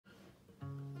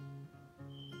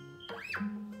Hey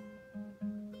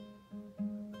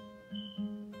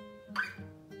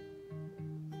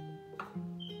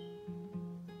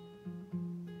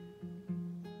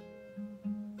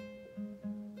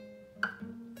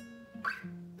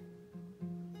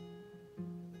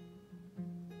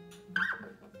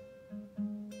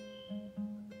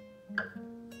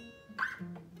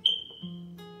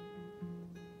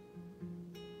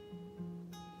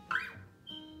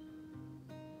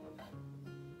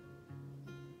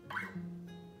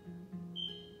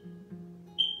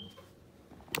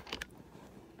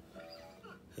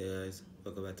guys,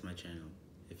 welcome back to my channel.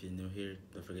 If you're new here,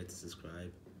 don't forget to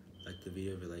subscribe, like the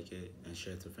video if you like it, and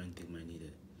share it to a friend you think might need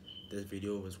it. This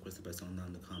video was requested by someone down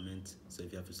in the comments, so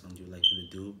if you have a song you'd like me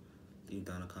to do, leave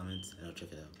down in the comments and I'll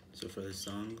check it out. So for this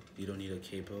song, you don't need a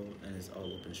capo and it's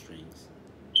all open strings.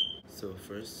 So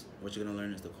first, what you're gonna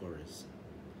learn is the chorus.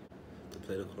 To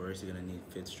play the chorus, you're gonna need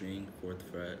 5th string, 4th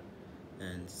fret,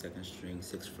 and 2nd string,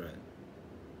 6th fret.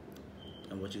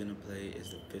 And what you're gonna play is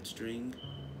the 5th string,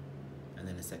 and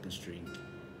then the 2nd string,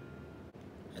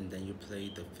 and then you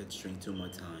play the 5th string 2 more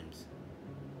times,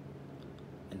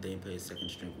 and then you play the 2nd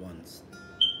string once.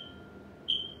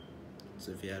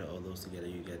 So if you add all those together,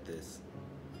 you get this.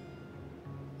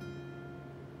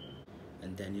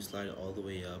 And then you slide it all the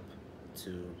way up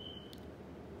to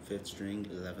 5th string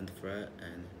 11th fret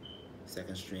and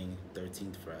 2nd string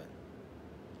 13th fret,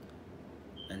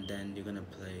 and then you're gonna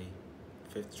play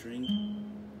 5th string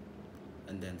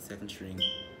and then 2nd string,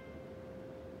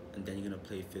 and then you're gonna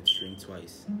play 5th string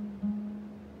twice,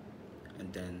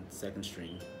 and then 2nd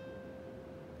string,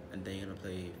 and then you're gonna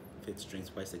play 5th string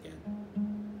twice again,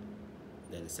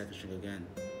 then the 2nd string again,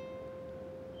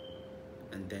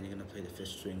 and then you're gonna play the 5th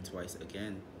string twice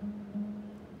again,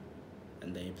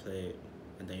 and then you play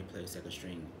 2nd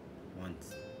string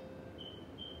once.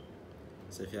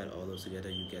 So if you add all those together,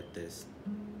 you get this.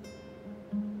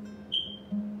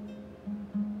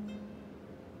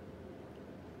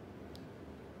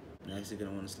 Next, you're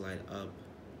gonna want to slide up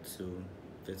to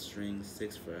 5th string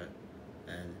 6th fret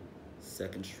and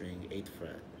 2nd string 8th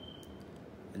fret,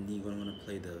 and then you're gonna want to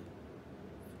play the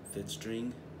 5th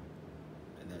string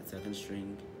and then 2nd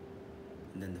string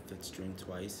and then the 5th string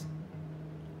twice,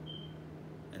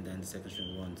 and then the 2nd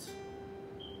string once.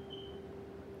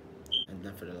 And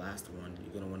then for the last one,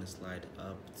 you're gonna want to slide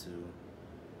up to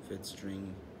 5th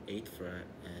string 8th fret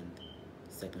and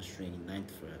 2nd string 9th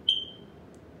fret.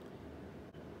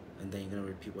 And then you're gonna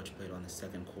repeat what you played on the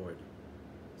 2nd chord.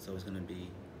 So it's gonna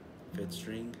be 5th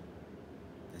string,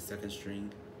 then 2nd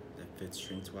string, then 5th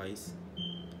string twice,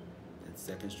 then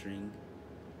 2nd string,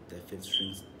 then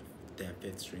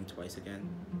 5th string twice again,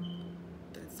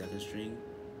 then 2nd string,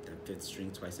 then 5th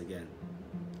string twice again,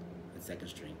 and 2nd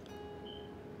string.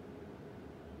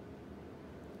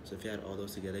 So if you add all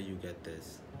those together, you get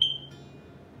this.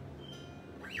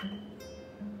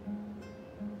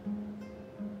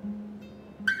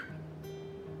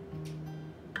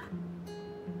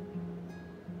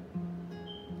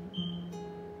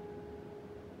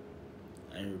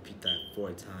 And repeat that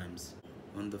 4 times.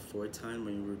 On the 4th time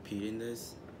when you're repeating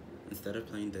this, instead of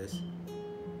playing this,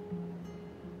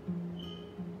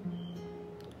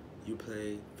 you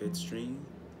play 5th string,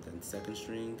 then 2nd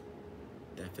string,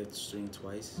 then 5th string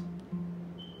twice,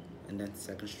 and then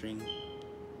 2nd string.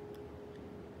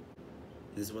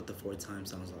 This is what the 4th time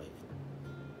sounds like.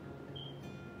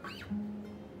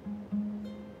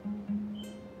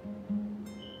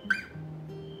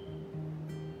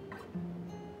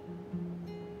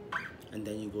 And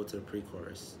then you go to the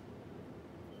pre-chorus.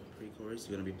 Pre-chorus,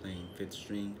 you're gonna be playing 5th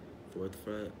string 4th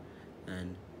fret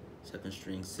and 2nd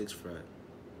string 6th fret,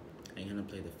 and you're gonna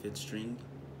play the 5th string,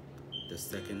 the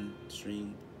 2nd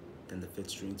string, then the 5th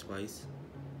string twice,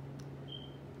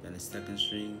 then the 2nd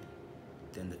string,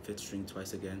 then the 5th string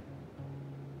twice again,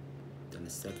 then the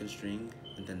 2nd string,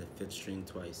 and then the 5th string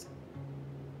twice.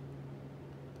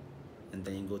 And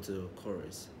then you go to the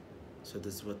chorus. So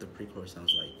this is what the pre-chorus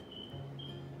sounds like.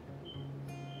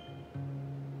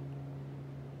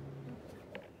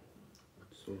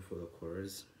 So for the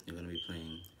chorus, you're gonna be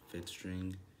playing 5th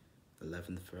string,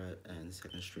 11th fret, and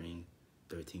 2nd string,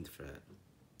 13th fret.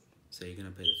 So you're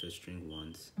gonna play the 5th string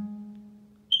once,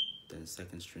 then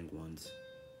 2nd string once,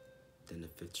 then the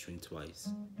 5th string twice,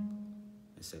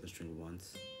 and 2nd string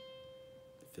once,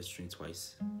 the 5th string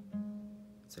twice,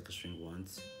 2nd string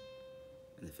once,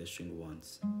 and the 5th string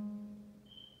once.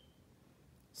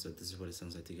 So this is what it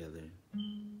sounds like together.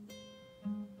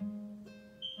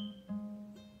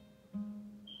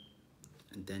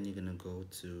 And then you're gonna go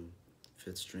to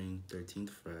 5th string 13th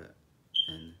fret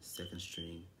and 2nd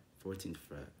string 14th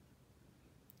fret,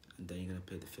 and then you're gonna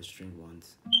play the 5th string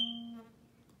once,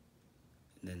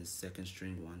 and then the second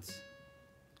string once,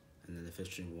 and then the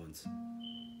fifth string once.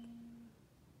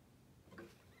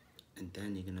 And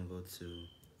then you're gonna go to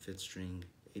fifth string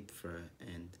 8th fret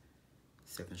and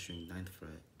second string 9th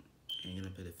fret, and you're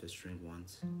gonna play the fifth string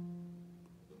once,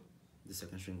 the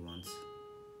second string once,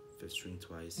 fifth string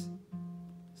twice,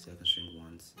 second string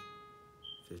once,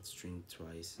 fifth string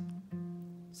twice,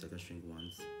 second string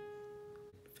once,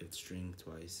 fifth string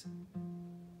twice,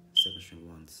 second string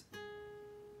once.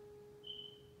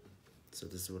 So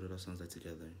this is what it all sounds like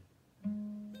together.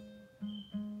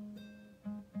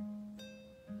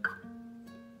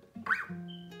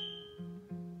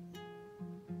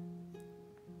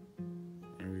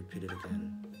 And repeat it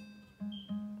again.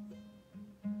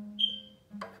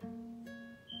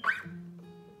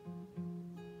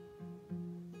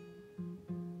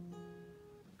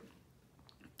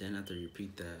 Then after you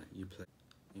repeat that, you're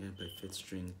gonna play fifth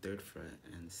string 3rd fret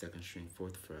and second string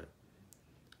 4th fret,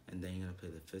 and then you're gonna play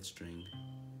the fifth string,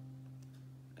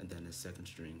 and then the second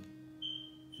string,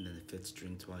 and then the fifth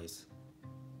string twice,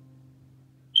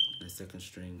 and the second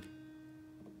string,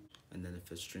 and then the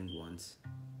fifth string once,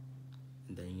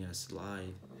 and then you're gonna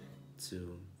slide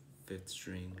to fifth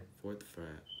string 4th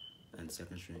fret and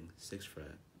second string 6th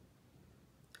fret,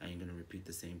 and you're gonna repeat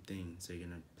the same thing. So you're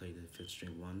gonna play the fifth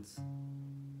string once,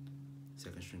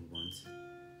 second string once,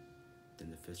 then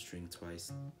the fifth string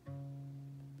twice,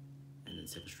 and then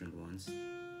second string once,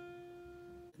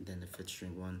 and then the fifth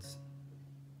string once,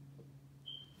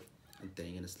 and then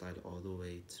you're gonna slide all the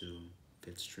way to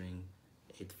fifth string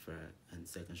 8th fret and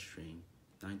second string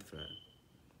 9th fret,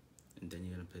 and then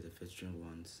you're gonna play the fifth string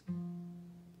once,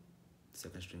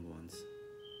 second string once,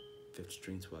 fifth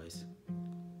string twice,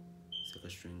 second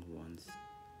string once,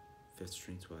 fifth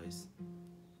string twice,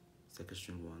 second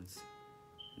string once,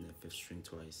 and then fifth string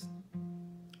twice,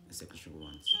 and second string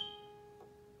once.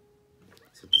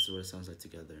 So this is what it sounds like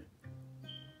together.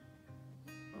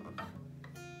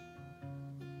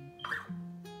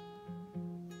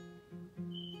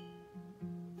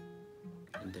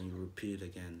 And then you repeat it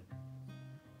again.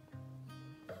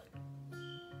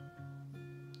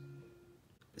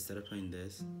 Instead of playing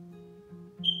this,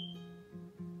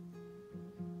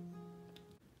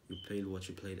 you played what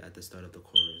you played at the start of the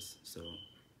chorus. So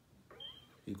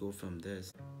you go from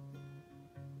this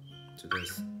to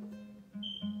this.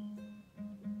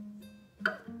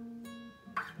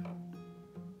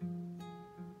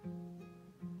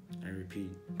 And repeat.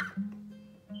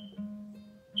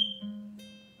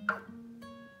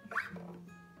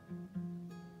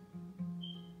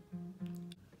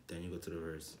 Then you go to the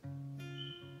verse.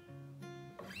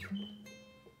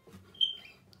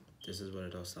 This is what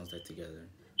it all sounds like together.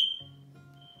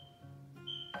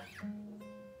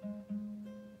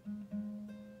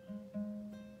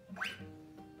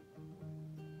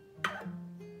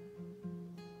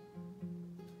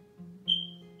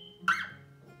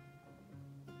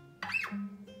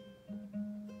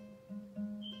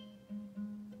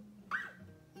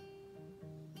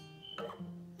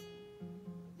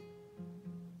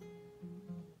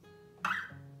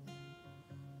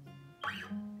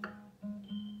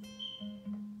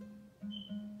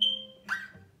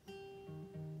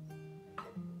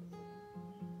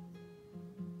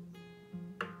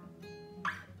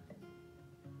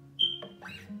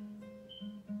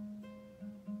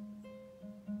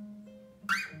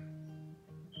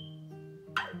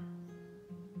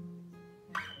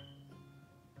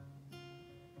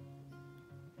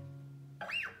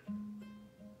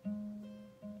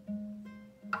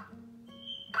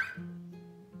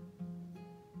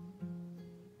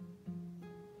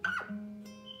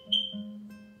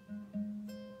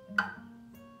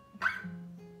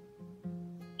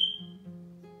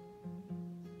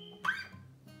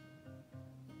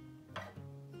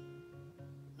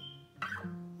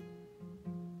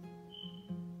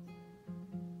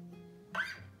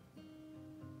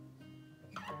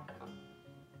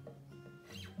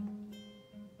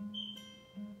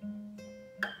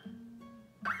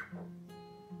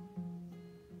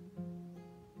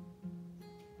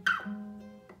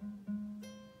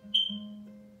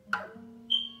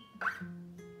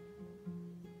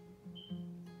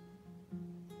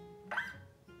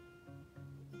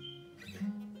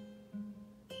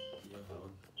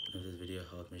 If this video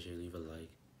helped, make sure you leave a like,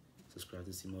 subscribe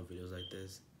to see more videos like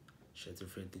this, share to a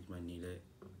friend think you might need it,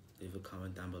 leave a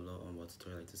comment down below on what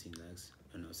tutorial you'd like to see next,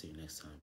 and I'll see you next time.